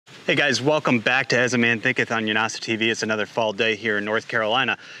Hey guys, welcome back to As a Man Thinketh on Yanasa TV. It's another fall day here in North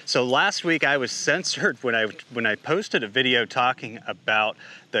Carolina. So last week I was censored when I posted a video talking about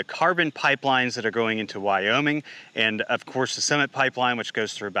the carbon pipelines that are going into Wyoming, and of course the Summit Pipeline, which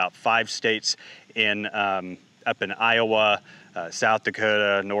goes through about 5 states in up in Iowa, South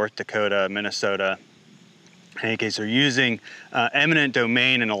Dakota, North Dakota, Minnesota. In any case, they're using eminent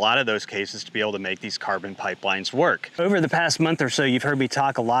domain in a lot of those cases to be able to make these carbon pipelines work. Over the past month or so, you've heard me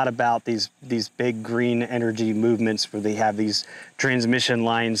talk a lot about these big green energy movements where they have these transmission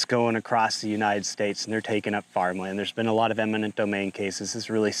lines going across the United States and they're taking up farmland. There's been a lot of eminent domain cases. It's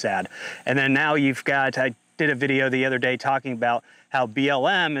really sad. And then now you've got, I did a video the other day talking about how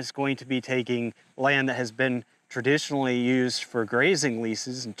BLM is going to be taking land that has been traditionally used for grazing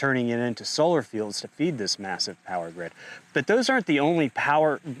leases and turning it into solar fields to feed this massive power grid. But those aren't the only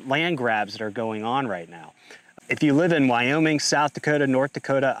power land grabs that are going on right now. If you live in Wyoming, South Dakota, North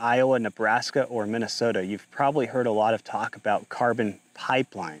Dakota, Iowa, Nebraska, or Minnesota, you've probably heard a lot of talk about carbon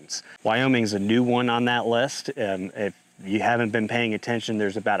pipelines. Wyoming's a new one on that list. If you haven't been paying attention,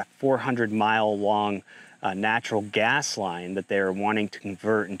 there's about a 400-mile long natural gas line that they're wanting to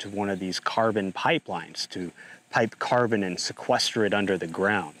convert into one of these carbon pipelines to pipe carbon and sequester it under the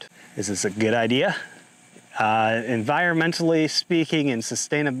ground. Is this a good idea? Environmentally speaking and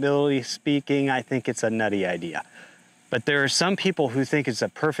sustainability speaking, I think it's a nutty idea. But there are some people who think it's a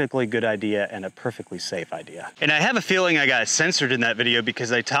perfectly good idea and a perfectly safe idea. And I have a feeling I got censored in that video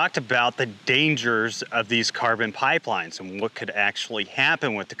because I talked about the dangers of these carbon pipelines and what could actually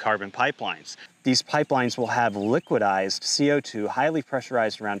happen with the carbon pipelines. These pipelines will have liquidized CO2, highly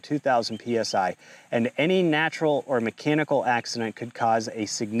pressurized around 2,000 psi, and any natural or mechanical accident could cause a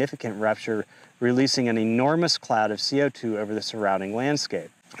significant rupture, releasing an enormous cloud of CO2 over the surrounding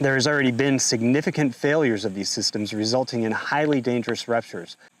landscape. There has already been significant failures of these systems, resulting in highly dangerous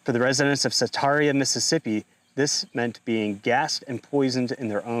ruptures. For the residents of Sataria, Mississippi, this meant being gassed and poisoned in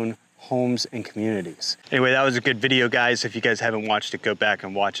their own homes and communities. Anyway, that was a good video, guys. If you guys haven't watched it, go back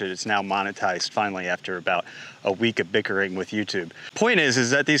and watch it. It's now monetized finally after about a week of bickering with YouTube. Point is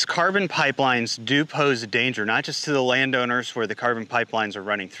that these carbon pipelines do pose a danger, not just to the landowners where the carbon pipelines are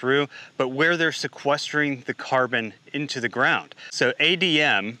running through, but where they're sequestering the carbon into the ground. So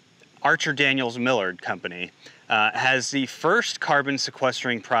ADM, Archer Daniels Millard Company, has the first carbon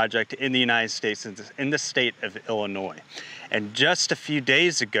sequestering project in the United States in the state of Illinois. And just a few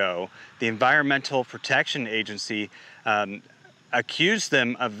days ago, the Environmental Protection Agency accused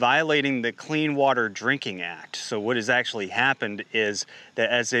them of violating the Clean Water Drinking Act. So what has actually happened is that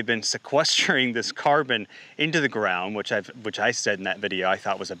as they've been sequestering this carbon into the ground, which I said in that video I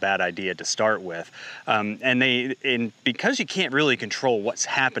thought was a bad idea to start with, and because you can't really control what's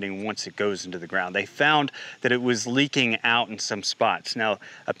happening once it goes into the ground, they found that it was leaking out in some spots. Now,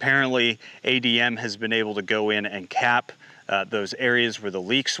 apparently ADM has been able to go in and cap those areas where the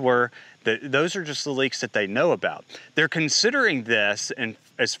leaks were. Those are just the leaks that they know about. They're considering this, and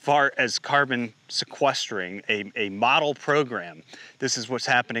as far as carbon sequestering, a model program. This is what's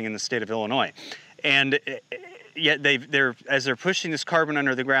happening in the state of Illinois. And yet as they're pushing this carbon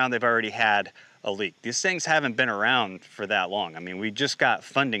under the ground, they've already had a leak. These things haven't been around for that long. I mean, we just got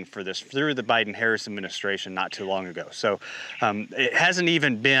funding for this through the Biden-Harris administration not too long ago. So it hasn't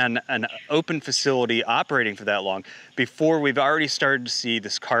even been an open facility operating for that long before we've already started to see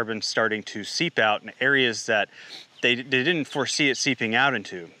this carbon starting to seep out in areas that they didn't foresee it seeping out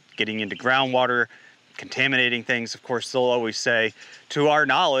into, getting into groundwater, contaminating things. Of course, they'll always say, to our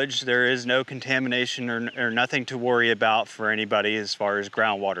knowledge, there is no contamination or nothing to worry about for anybody as far as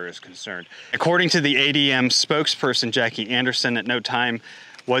groundwater is concerned. According to the ADM spokesperson, Jackie Anderson, at no time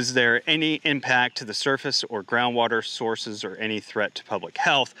was there any impact to the surface or groundwater sources or any threat to public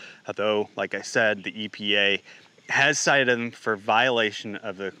health, although, like I said, the EPA has cited them for violation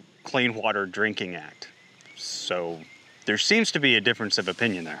of the Clean Water Drinking Act. So there seems to be a difference of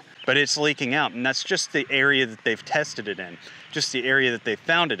opinion there. But it's leaking out, and that's just the area that they've tested it in, just the area that they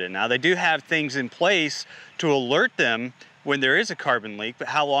found it in. Now, they do have things in place to alert them when there is a carbon leak, but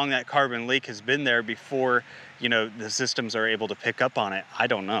how long that carbon leak has been there before, you know, the systems are able to pick up on it, I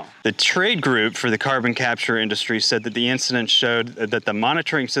don't know. The trade group for the carbon capture industry said that the incident showed that the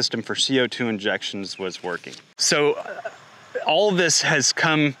monitoring system for CO2 injections was working. So all of this has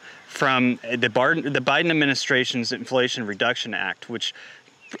come from the Biden administration's Inflation Reduction Act, which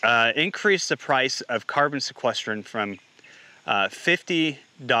increased the price of carbon sequestration from $50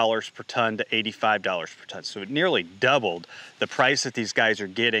 per ton to $85 per ton. So it nearly doubled the price that these guys are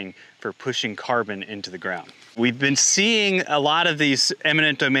getting for pushing carbon into the ground. We've been seeing a lot of these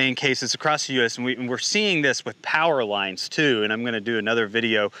eminent domain cases across the US, and we're seeing this with power lines too. And I'm gonna do another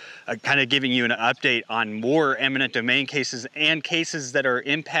video kind of giving you an update on more eminent domain cases and cases that are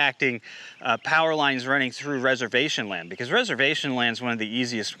impacting power lines running through reservation land, because reservation land is one of the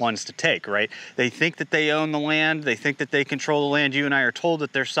easiest ones to take, right? They think that they own the land, they think that they control the land. You and I are told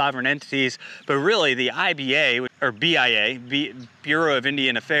that they're sovereign entities, but really the IBA, or BIA, Bureau of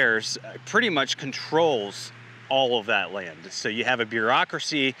Indian Affairs, pretty much controls all of that land. So you have a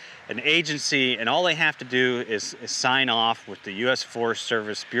bureaucracy, an agency, and all they have to do is sign off with the U.S. Forest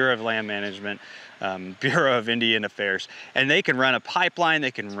Service, Bureau of Land Management, Bureau of Indian Affairs, and they can run a pipeline, they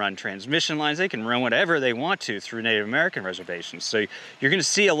can run transmission lines, they can run whatever they want to through Native American reservations. So you're going to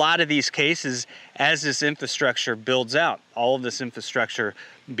see a lot of these cases as this infrastructure builds out, all of this infrastructure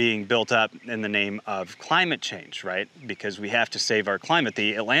being built up in the name of climate change, right? Because we have to save our climate.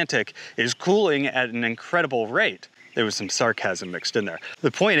 The Atlantic is cooling at an incredible rate. There was some sarcasm mixed in there. The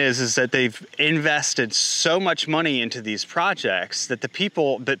point is that they've invested so much money into these projects that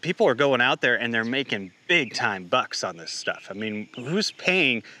people are going out there and they're making big time bucks on this stuff. I mean, who's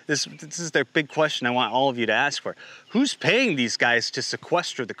paying this? This is the big question I want all of you to ask for. Who's paying these guys to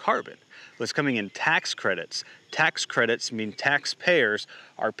sequester the carbon? What's coming in tax credits. Tax credits mean taxpayers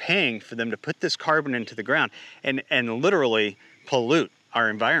are paying for them to put this carbon into the ground and literally pollute our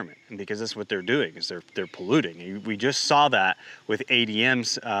environment. And because that's what they're doing, is they're polluting. We just saw that with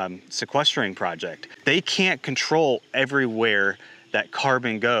ADM's sequestering project. They can't control everywhere that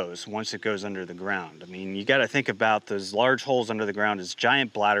carbon goes once it goes under the ground. I mean, you got to think about those large holes under the ground as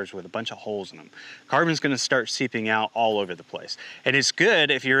giant bladders with a bunch of holes in them. Carbon's going to start seeping out all over the place. And it's good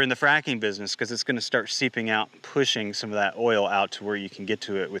if you're in the fracking business, because it's going to start seeping out, pushing some of that oil out to where you can get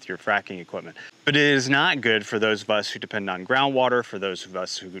to it with your fracking equipment. But it is not good for those of us who depend on groundwater, for those of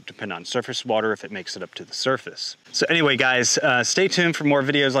us who depend on surface water if it makes it up to the surface. So anyway, guys, stay tuned for more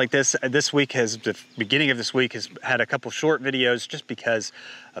videos like this. The beginning of this week has had a couple short videos just because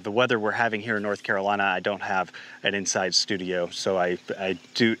of the weather we're having here in North Carolina. I don't have an inside studio, so I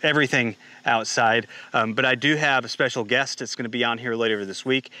do everything outside. But I do have a special guest that's going to be on here later this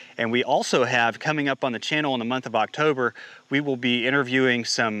week. And we also have coming up on the channel in the month of October, we will be interviewing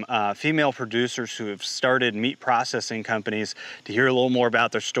some female producers who have started meat processing companies to hear a little more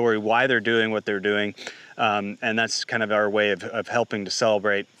about their story, why they're doing what they're doing. And that's kind of our way of helping to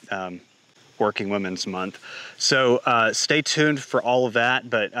celebrate Working Women's Month. So stay tuned for all of that.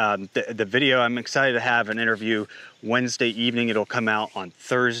 But the video, I'm excited to have an interview Wednesday evening. It'll come out on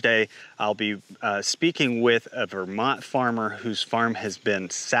Thursday. I'll be speaking with a Vermont farmer whose farm has been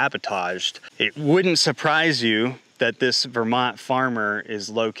sabotaged. It wouldn't surprise you that this Vermont farmer is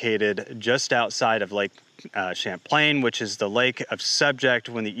located just outside of Lake Champlain, which is the lake of subject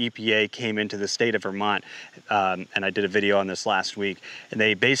when the EPA came into the state of Vermont. And I did a video on this last week. And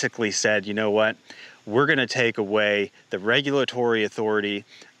they basically said, you know what? We're going to take away the regulatory authority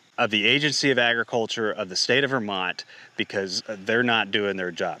of the Agency of Agriculture of the state of Vermont because they're not doing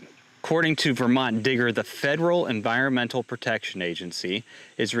their job. According to Vermont Digger, the Federal Environmental Protection Agency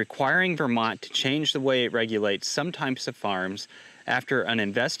is requiring Vermont to change the way it regulates some types of farms after an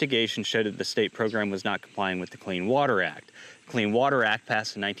investigation showed that the state program was not complying with the Clean Water Act. The Clean Water Act,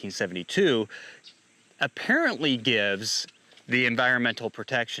 passed in 1972, apparently gives the Environmental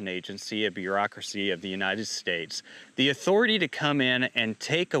Protection Agency, a bureaucracy of the United States, the authority to come in and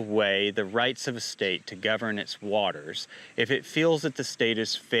take away the rights of a state to govern its waters if it feels that the state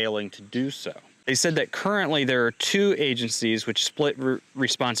is failing to do so. They said that currently there are two agencies which split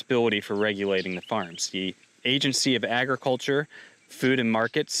responsibility for regulating the farms: the Agency of Agriculture, Food and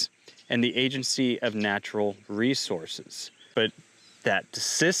Markets, and the Agency of Natural Resources. But that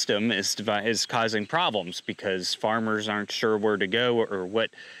system is causing problems because farmers aren't sure where to go or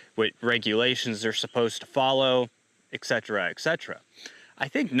what regulations they're supposed to follow, etc., etc. I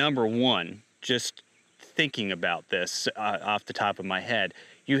think number one, just thinking about this off the top of my head,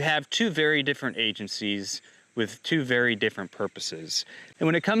 you have two very different agencies with two very different purposes. And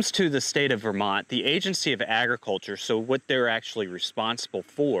when it comes to the state of Vermont, the Agency of Agriculture, so what they're actually responsible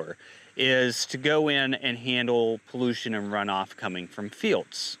for, is to go in and handle pollution and runoff coming from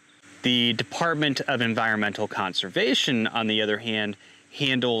fields. The Department of Environmental Conservation, on the other hand,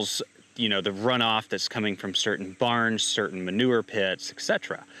 handles, the runoff that's coming from certain barns, certain manure pits,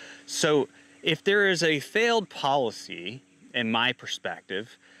 etc. So if there is a failed policy, in my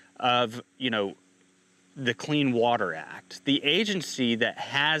perspective, of, the Clean Water Act, the agency that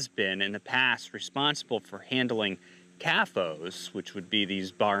has been in the past responsible for handling CAFOs, which would be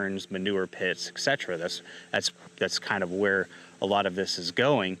these barns, manure pits, etc. That's kind of where a lot of this is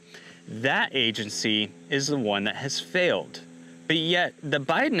going. That agency is the one that has failed. But yet the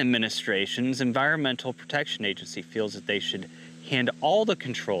Biden administration's Environmental Protection Agency feels that they should hand all the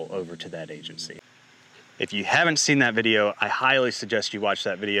control over to that agency. If you haven't seen that video, I highly suggest you watch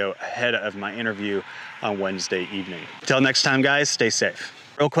that video ahead of my interview on Wednesday evening. Until next time, guys, stay safe.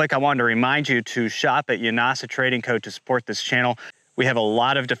 Real quick, I wanted to remind you to shop at Yanasa Trading Co. to support this channel. We have a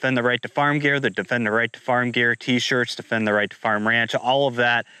lot of Defend the Right to Farm gear, the Defend the Right to Farm gear, t-shirts, Defend the Right to Farm Ranch. All of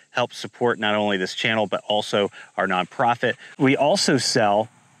that helps support not only this channel, but also our nonprofit. We also sell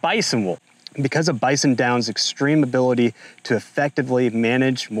bison wool. Because of bison down's extreme ability to effectively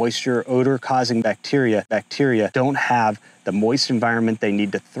manage moisture, odor-causing bacteria don't have the moist environment they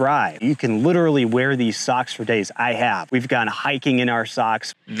need to thrive. You can literally wear these socks for days. I have. We've gone hiking in our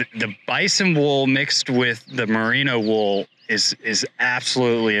socks. The bison wool mixed with the merino wool is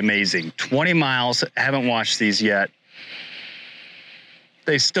absolutely amazing. 20 miles, haven't washed these yet.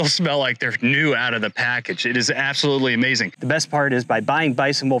 They still smell like they're new out of the package. It is absolutely amazing. The best part is by buying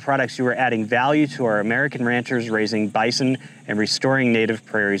bison wool products, you are adding value to our American ranchers raising bison and restoring native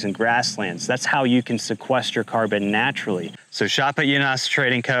prairies and grasslands. That's how you can sequester carbon naturally. So shop at Yanasa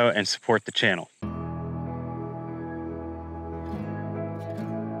Trading Co. and support the channel.